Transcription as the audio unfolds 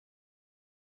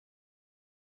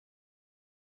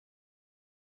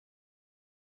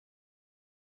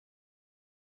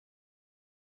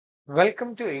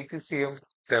Welcome to AETCM,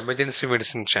 the Emergency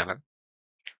Medicine channel.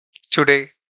 Today,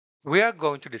 we are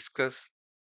going to discuss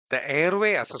the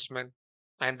airway assessment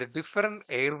and the different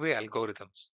airway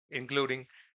algorithms, including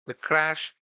the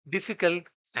crash, difficult,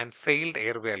 and failed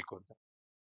airway algorithm.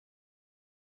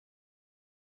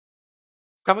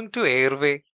 Coming to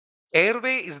airway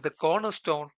is the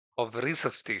cornerstone of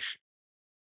resuscitation.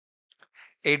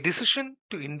 A decision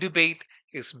to intubate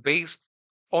is based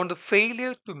on the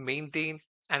failure to maintain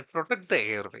and protect the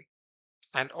airway,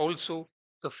 and also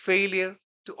the failure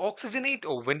to oxygenate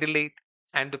or ventilate,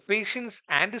 and the patient's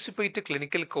anticipated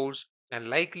clinical course and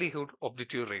likelihood of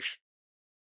deterioration.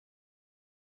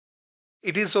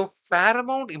 It is of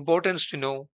paramount importance to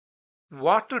know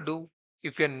what to do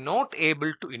if you're not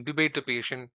able to intubate the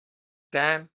patient,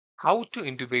 then how to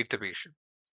intubate the patient.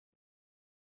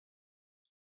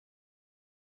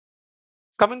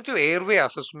 Coming to airway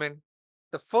assessment,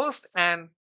 the first and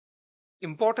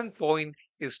important point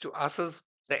is to assess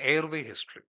the airway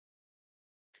history.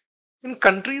 In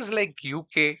countries like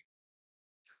UK,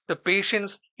 the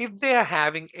patients, if they are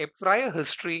having a prior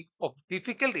history of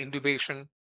difficult intubation,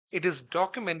 it is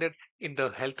documented in the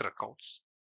health records.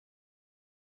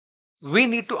 We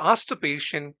need to ask the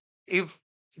patient if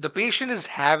the patient is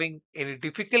having any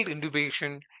difficult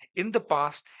intubation in the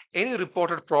past, any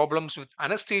reported problems with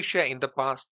anesthesia in the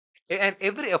past, and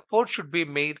every effort should be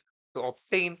made to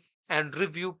obtain and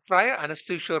review prior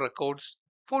anesthesia records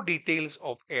for details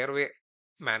of airway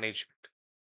management.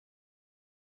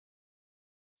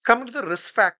 Coming to the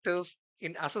risk factors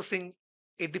in assessing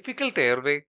a difficult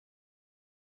airway,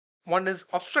 one is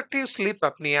obstructive sleep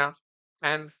apnea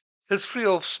and history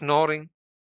of snoring,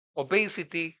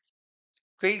 obesity,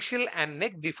 facial and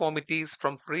neck deformities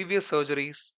from previous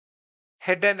surgeries,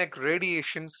 head and neck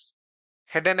radiations,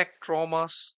 head and neck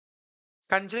traumas,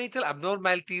 congenital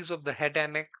abnormalities of the head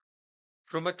and neck,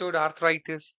 rheumatoid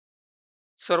arthritis,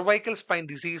 cervical spine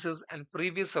diseases and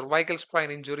previous cervical spine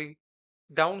injury,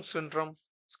 Down syndrome,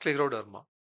 scleroderma.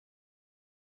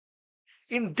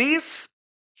 In these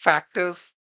factors,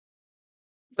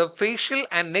 the facial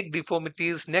and neck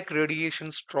deformities, neck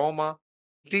radiations, trauma,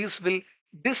 these will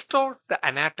distort the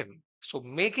anatomy, so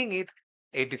making it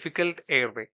a difficult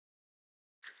airway.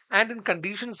 And in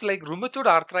conditions like rheumatoid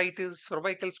arthritis,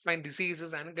 cervical spine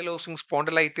diseases, ankylosing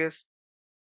spondylitis,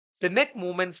 the neck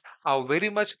movements are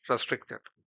very much restricted.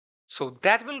 So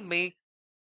that will make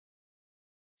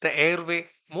the airway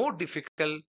more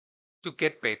difficult to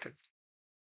get patent.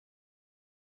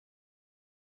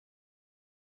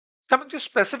 Coming to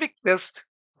specific tests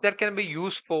that can be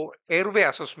used for airway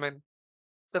assessment,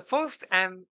 the first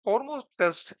and foremost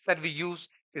test that we use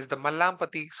is the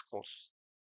Mallampati scores.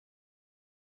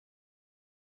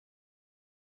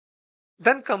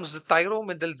 Then comes the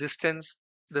thyromedial distance,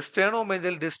 the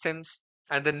sternomedial distance,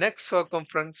 and the neck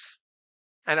circumference,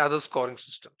 and other scoring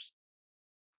systems.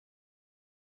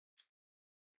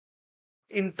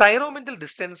 In thyromedial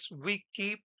distance, we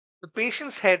keep the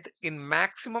patient's head in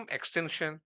maximum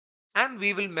extension and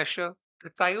we will measure the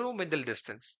thyromedial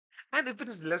distance. And if it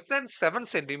is less than 7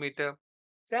 centimeter,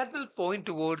 that will point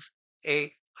towards a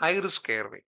high risk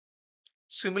airway.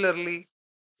 Similarly,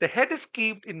 the head is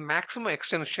kept in maximum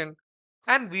extension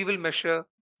and we will measure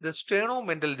the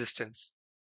sternomedial distance.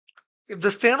 If the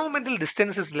sternomedial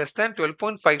distance is less than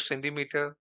 12.5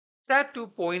 centimeter, that too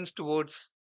points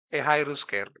towards a high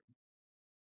risk airway.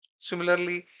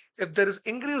 Similarly, if there is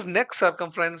increased neck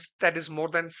circumference that is more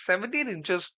than 17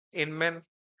 inches in men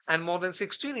and more than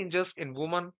 16 inches in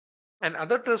women, and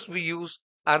other tests we use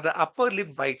are the upper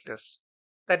lip bite test.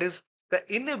 That is the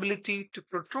inability to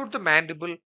protrude the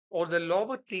mandible or the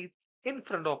lower teeth in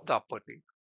front of the upper teeth.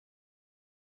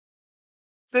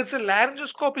 There's a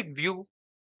laryngoscopic view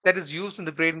that is used in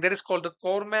the grading that is called the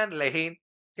Corman-Lehane,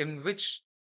 in which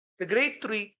the grade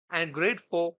 3 and grade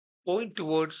 4 point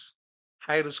towards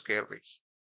high risk airways.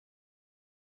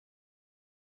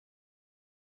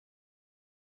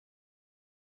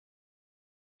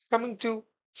 Coming to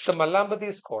the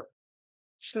Malambati score.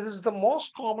 So this is the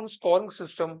most common scoring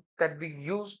system that we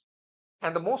use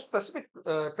and the most specific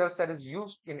test that is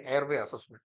used in airway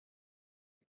assessment.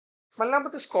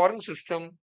 Malambati scoring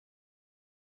system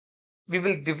we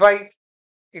will divide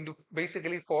into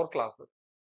basically four classes.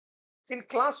 In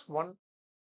class 1,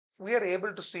 we are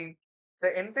able to see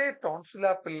the entire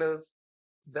tonsillar pillars,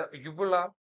 the uvula,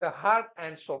 the hard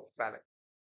and soft palate.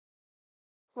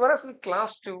 Whereas in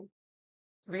class 2,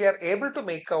 we are able to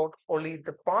make out only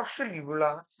the partial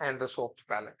uvula and the soft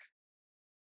palate.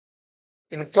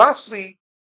 In class 3,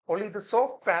 only the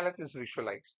soft palate is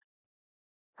visualized.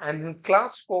 And in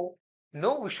class 4,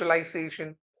 no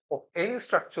visualization of any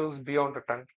structures beyond the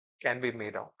tongue can be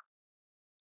made out.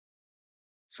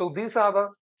 So these are the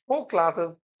four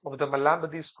classes of the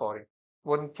Malambadi scoring.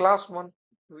 When in class 1,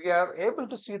 we are able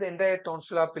to see the entire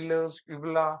tonsillar pillars,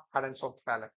 uvula, hard and soft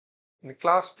palate. In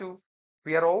class 2,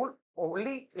 we are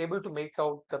only able to make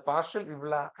out the partial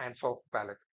uvula and soft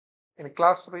palate. In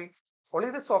class 3,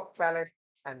 only the soft palate,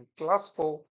 and class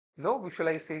 4, no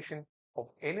visualization of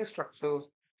any structures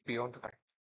beyond the time.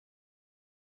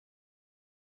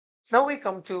 Now we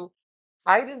come to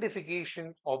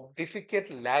identification of difficult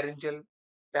laryngeal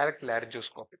direct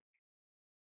laryngoscopy.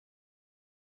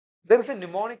 There is a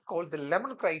mnemonic called the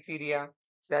lemon criteria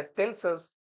that tells us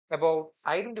about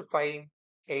identifying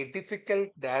a difficult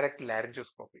direct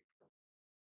laryngoscopy.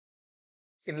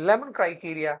 In lemon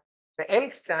criteria, the L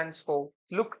stands for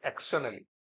look externally.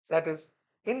 That is,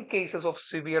 in cases of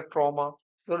severe trauma,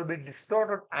 there will be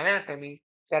distorted anatomy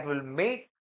that will make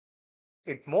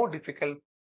it more difficult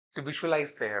to visualize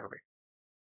the airway.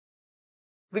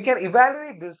 We can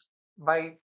evaluate this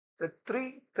by the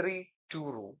 3-3-2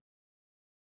 rule,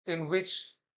 in which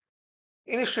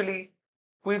initially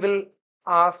we will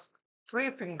ask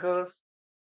three fingers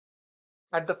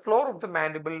at the floor of the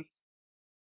mandible.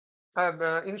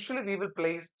 Initially, we will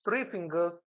place three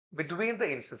fingers between the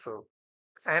incisors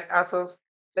and assess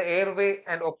the airway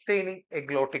and obtaining a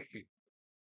glottic view.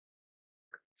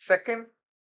 Second,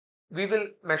 we will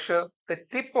measure the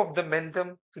tip of the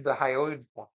mentum to the hyoid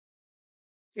bone.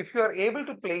 If you are able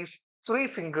to place three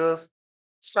fingers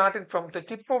starting from the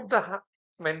tip of the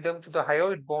mentum to the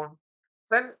hyoid bone,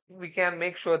 then we can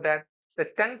make sure that the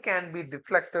tongue can be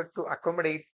deflected to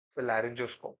accommodate the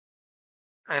laryngoscope.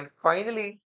 And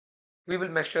finally, we will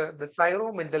measure the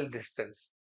thyromindal distance,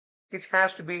 which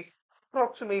has to be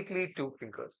approximately two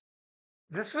fingers.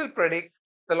 This will predict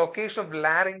the location of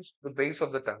larynx to the base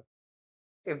of the tongue.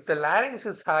 If the larynx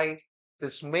is high,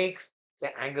 this makes the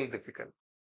angle difficult.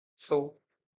 So,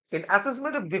 in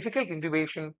assessment of difficult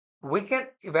intubation, we can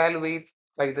evaluate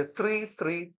by the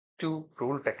 3-3-2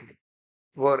 rule technique,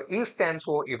 where E stands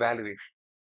for evaluation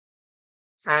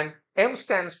and M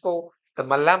stands for the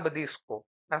Malambadi score,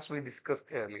 as we discussed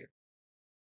earlier.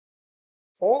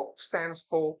 O stands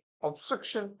for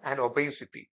obstruction and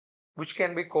obesity, which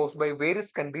can be caused by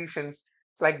various conditions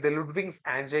like the Ludwig's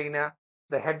angina,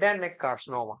 the head and neck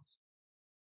carcinomas.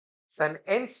 Then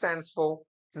N stands for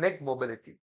neck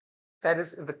mobility. That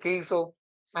is, in the case of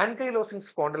ankylosing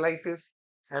spondylitis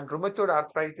and rheumatoid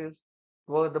arthritis,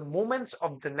 where the movements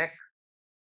of the neck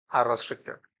are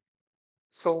restricted.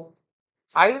 So,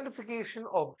 identification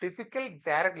of difficult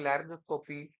direct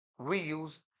laryngoscopy, we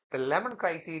use the Lemon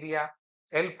criteria,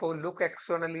 L for look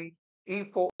externally, E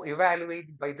for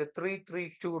evaluate by the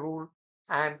 3-3-2 rule,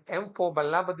 and M for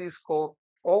Balabadi score,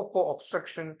 O for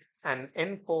obstruction, and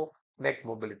N for neck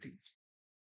mobility.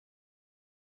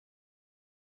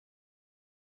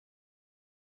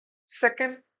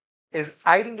 Second is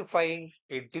identifying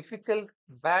a difficult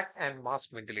back and mask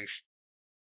ventilation.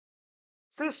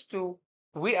 This too,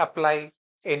 we apply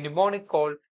a mnemonic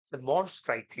called the Mons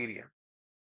criteria,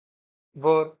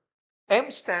 where M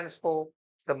stands for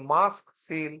the mask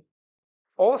seal,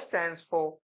 O stands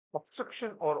for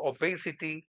obstruction or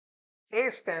obesity,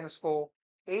 A stands for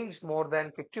age more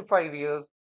than 55 years,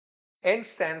 N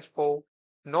stands for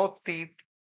no teeth,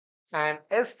 and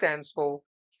S stands for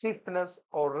stiffness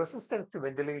or resistance to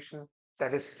ventilation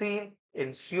that is seen in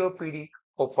COPD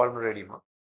or pulmonary edema.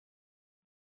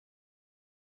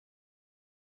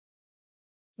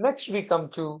 Next, we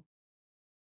come to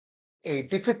a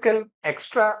difficult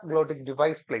extraglottic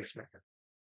device placement.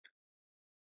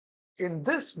 In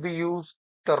this, we use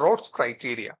the Rhodes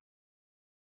criteria,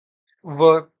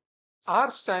 where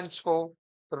R stands for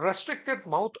restricted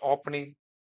mouth opening,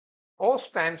 O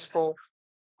stands for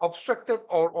obstructive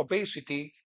or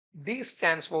obesity, D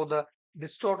stands for the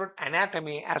distorted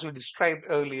anatomy as we described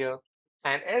earlier,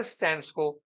 and S stands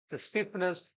for the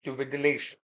stiffness to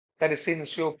ventilation that is seen in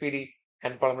COPD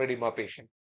and pulmonary edema patient.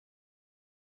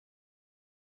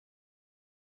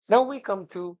 Now we come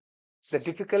to the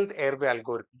difficult airway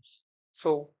algorithms.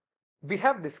 So we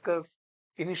have discussed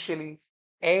initially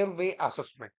airway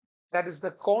assessment. That is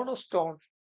the cornerstone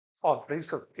of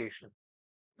resuscitation.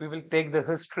 We will take the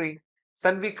history,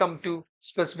 then we come to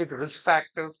specific risk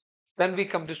factors, then we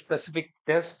come to specific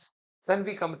tests, then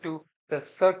we come to the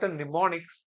certain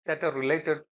mnemonics that are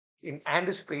related in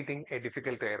anticipating a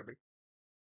difficult airway.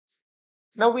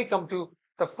 Now we come to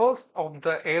the first of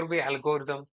the airway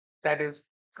algorithm, that is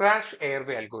crash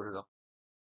airway algorithm.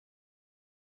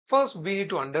 First, we need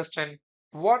to understand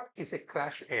what is a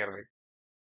crash airway.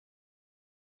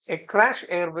 A crash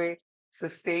airway is a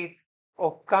state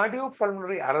of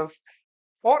cardiopulmonary arrest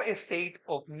or a state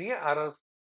of near arrest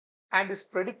and is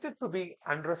predicted to be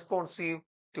unresponsive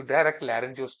to direct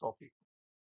laryngoscopy.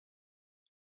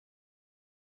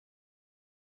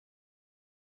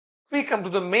 We come to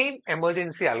the main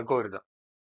emergency algorithm.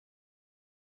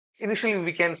 Initially,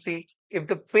 we can see if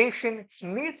the patient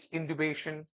needs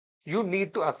intubation, you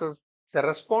need to assess the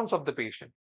response of the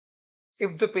patient.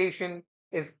 If the patient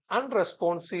is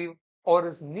unresponsive or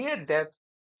is near death,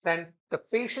 then the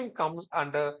patient comes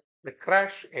under the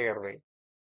crash airway.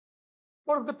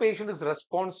 Or if the patient is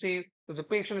responsive, if the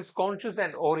patient is conscious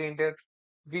and oriented,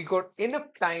 we got enough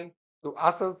time to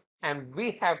assess and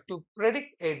we have to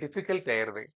predict a difficult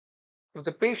airway. If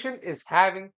the patient is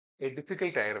having a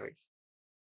difficult airway,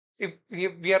 if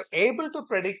we are able to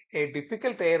predict a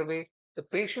difficult airway, the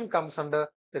patient comes under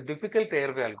the difficult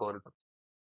airway algorithm.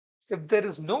 If there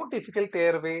is no difficult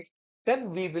airway,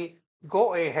 then we will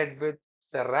go ahead with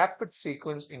the rapid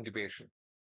sequence intubation.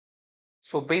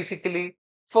 So basically,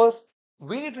 first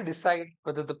we need to decide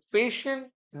whether the patient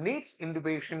needs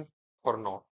intubation or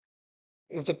not.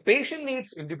 If the patient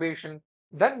needs intubation,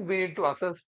 then we need to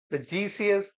assess the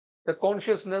GCS, the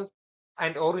consciousness,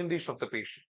 and orientation of the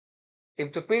patient.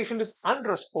 If the patient is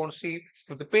unresponsive,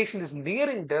 if the patient is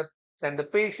nearing death, then the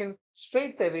patient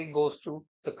straight away goes to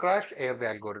the crash airway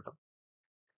algorithm.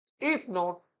 If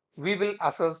not, we will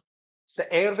assess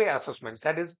the airway assessment.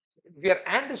 That is, we are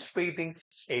anticipating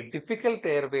a difficult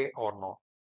airway or not.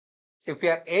 If we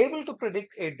are able to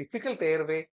predict a difficult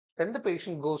airway, then the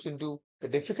patient goes into the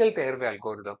difficult airway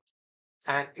algorithm.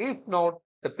 And if not,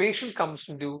 the patient comes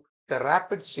into the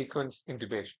rapid sequence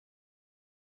intubation.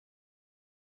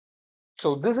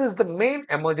 So this is the main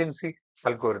emergency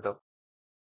algorithm.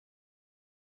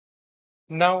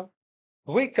 Now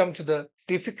we come to the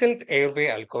difficult airway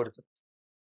algorithm.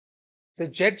 The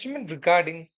judgment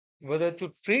regarding whether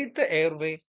to treat the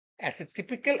airway as a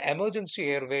typical emergency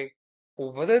airway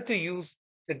or whether to use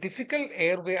the difficult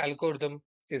airway algorithm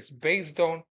is based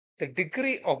on the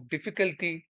degree of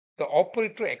difficulty, the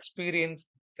operator experience,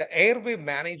 the airway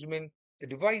management, the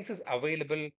devices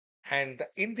available, and the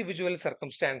individual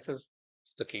circumstances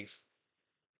of the case.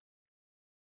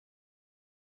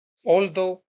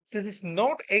 Although this is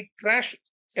not a crash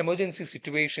emergency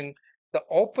situation, the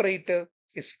operator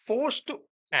is forced to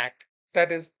act.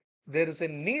 That is, there is a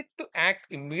need to act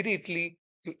immediately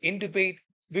to intubate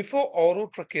before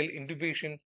orotracheal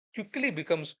intubation quickly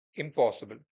becomes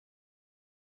impossible.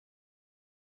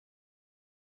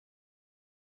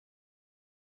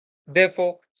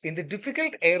 Therefore, in the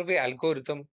difficult airway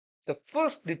algorithm, the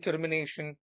first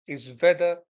determination is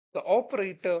whether the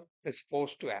operator is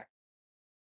forced to act.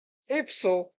 If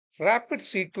so, rapid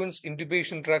sequence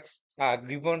intubation drugs are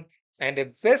given and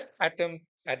a best attempt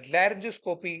at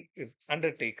laryngoscopy is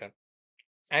undertaken.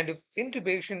 And if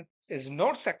intubation is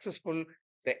not successful,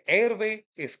 the airway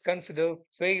is considered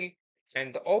failed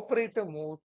and the operator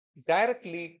moves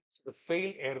directly to the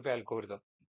failed airway algorithm.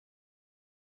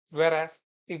 Whereas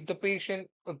if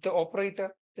the operator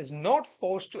is not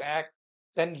forced to act,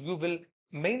 then you will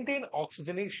maintain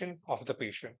oxygenation of the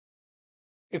patient.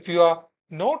 If you are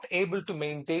not able to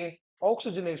maintain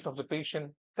oxygenation of the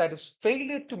patient, that is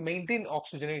failure to maintain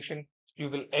oxygenation, you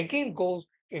will again go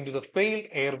into the failed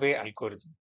airway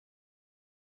algorithm.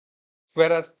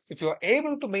 Whereas if you are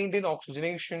able to maintain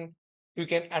oxygenation, you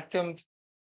can attempt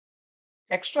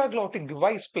extraglottic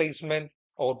device placement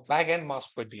or bag and mask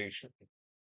ventilation.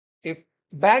 If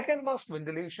bag and mask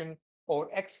ventilation or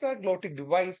extraglottic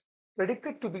device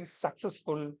predicted to be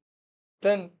successful,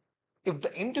 then if the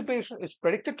intubation is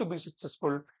predicted to be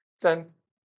successful, then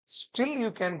still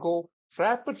you can go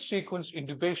rapid sequence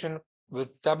intubation with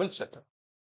double setup.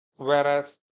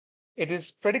 Whereas it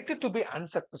is predicted to be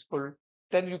unsuccessful,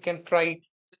 then you can try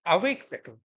awake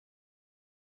technique.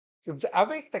 If the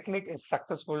awake technique is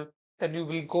successful, then you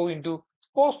will go into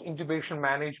post intubation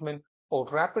management or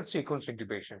rapid sequence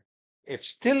intubation. If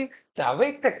still the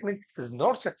awake technique is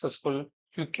not successful,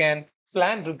 you can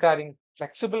plan regarding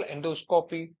flexible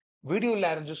endoscopy, video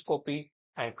laryngoscopy,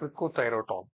 and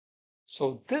cricothyrotomy.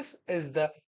 So this is the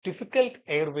difficult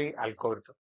airway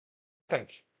algorithm. Thank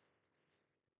you.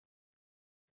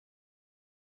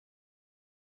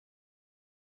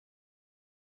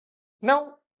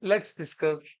 Now let's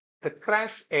discuss the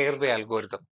crash airway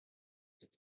algorithm.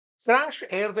 Crash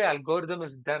airway algorithm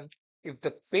is done if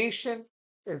the patient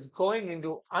is going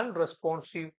into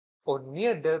unresponsive or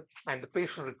near death and the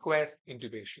patient requires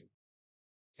intubation.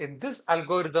 In this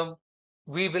algorithm,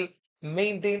 we will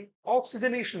maintain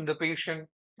oxygenation in the patient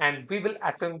and we will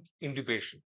attempt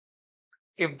intubation.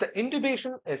 If the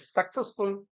intubation is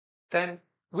successful, then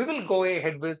we will go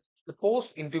ahead with the post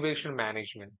intubation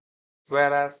management.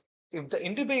 Whereas if the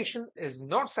intubation is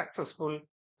not successful,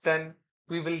 then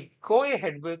we will go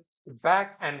ahead with bag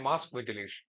and mask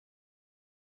ventilation.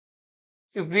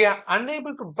 If we are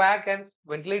unable to bag and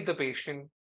ventilate the patient,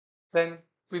 then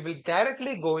we will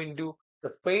directly go into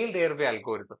the failed airway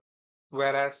algorithm.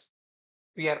 Whereas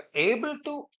we are able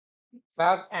to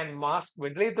bag and mask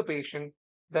ventilate the patient,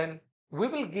 then we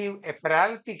will give a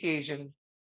paralytic agent,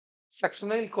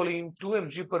 succinylcholine 2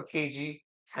 mg per kg,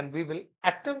 and we will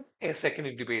attempt a second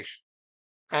intubation.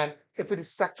 And if it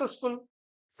is successful,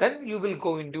 then you will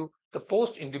go into the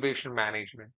post intubation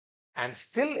management. And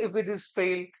still, if it is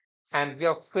failed and we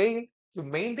have failed to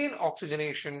maintain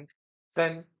oxygenation,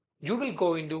 then you will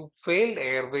go into failed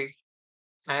airway.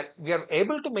 And we are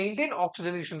able to maintain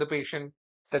oxygenation in the patient.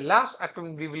 The last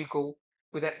attempt we will go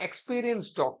with an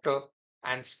experienced doctor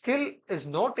and still is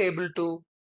not able to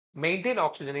maintain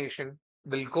oxygenation,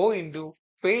 will go into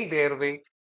failed airway.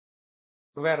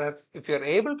 Whereas if you are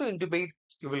able to intubate,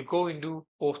 you will go into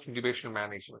post-intubation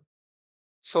management.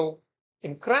 So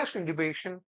in crash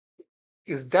intubation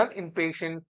is done in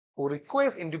patient who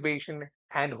requires intubation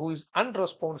and who is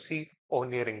unresponsive or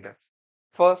nearing death.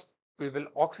 First, we will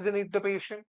oxygenate the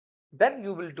patient. Then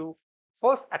you will do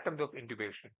first attempt of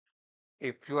intubation.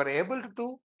 If you are able to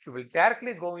do, you will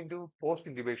directly go into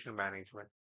post-intubation management.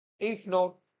 If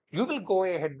not, you will go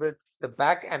ahead with the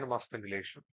back and mask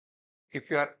ventilation. If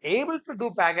you are able to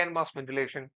do bag and mask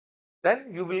ventilation,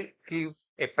 then you will give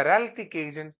a paralytic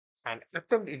agent and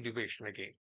attempt intubation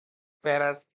again.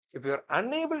 Whereas if you are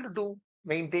unable to do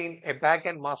maintain a bag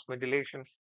and mask ventilation,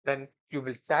 then you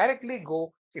will directly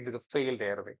go into the failed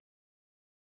airway.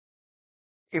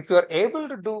 If you are able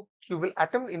to do, you will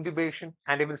attempt intubation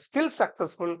and if it is still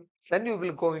successful, then you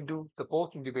will go into the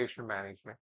post intubation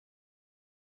management.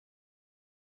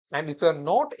 And if you are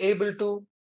not able to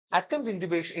attempt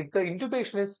intubation, if the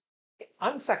intubation is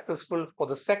unsuccessful for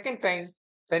the second time,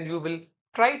 then you will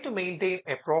try to maintain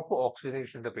a proper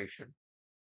oxygenation in the patient.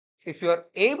 If you are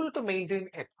able to maintain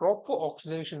a proper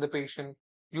oxygenation in the patient,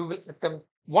 you will attempt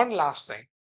one last time.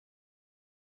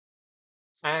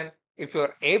 And if you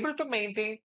are able to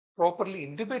maintain properly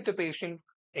intubate the patient,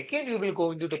 again you will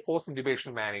go into the post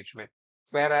intubation management.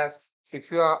 Whereas if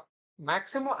your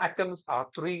maximum attempts are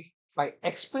 3 by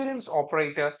experienced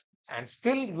operator and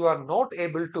still you are not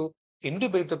able to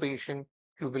intubate the patient,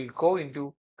 you will go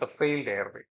into the failed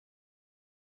airway.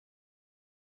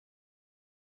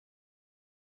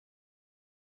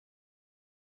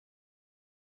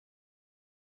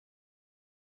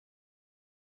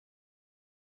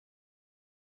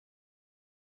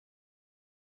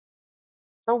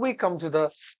 Now we come to the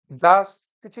DAS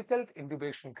difficult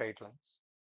intubation guidelines.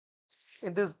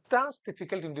 In this DAS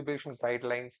difficult intubation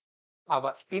guidelines,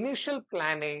 our initial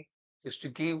plan A is to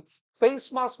give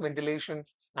face mask ventilation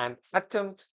and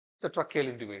attempt the tracheal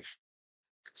intubation.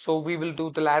 So we will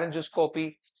do the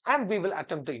laryngoscopy and we will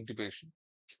attempt the intubation.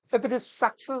 If it is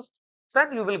success,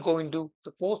 then you will go into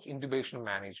the post intubation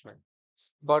management.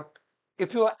 But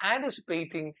if you are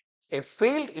anticipating a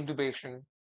failed intubation,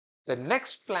 the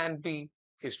next plan B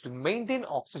is to maintain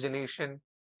oxygenation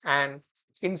and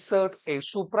insert a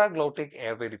supraglottic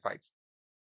airway device.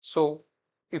 So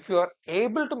if you are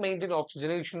able to maintain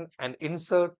oxygenation and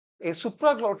insert a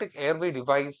supraglottic airway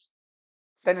device,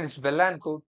 then it's well and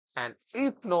good. And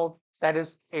if not, that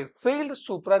is a failed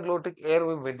supraglottic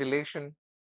airway ventilation,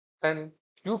 then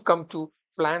you come to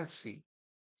plan C.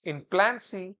 In plan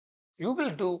C, you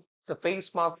will do the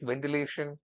face mask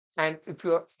ventilation. And if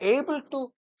you are able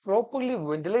to properly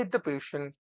ventilate the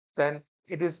patient, then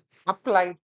it is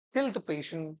applied till the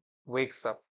patient wakes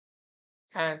up.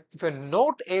 And if you're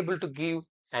not able to give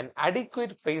an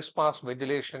adequate face mask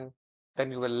ventilation,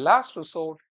 then your last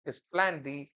resort is plan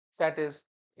D, that is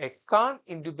a can't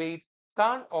intubate,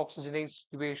 can't oxygenate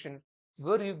situation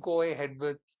where you go ahead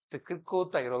with the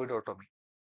cricothyroidotomy.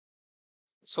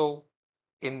 So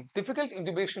in difficult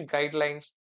intubation guidelines,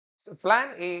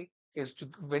 plan A is to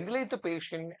ventilate the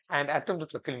patient and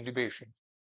attempt the tracheal intubation.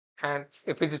 And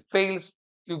if it fails,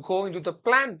 you go into the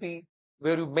plan B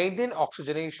where you maintain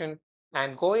oxygenation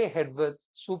and go ahead with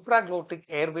supraglottic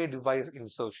airway device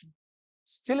insertion.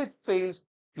 Still it fails,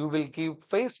 you will give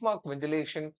face mask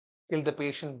ventilation till the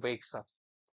patient wakes up.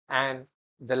 And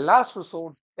the last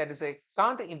resort, that is a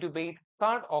can't intubate,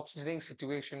 can't oxygenate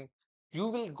situation, you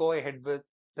will go ahead with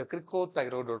the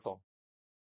cricothyroidotomy.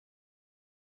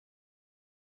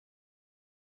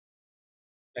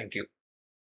 Thank you.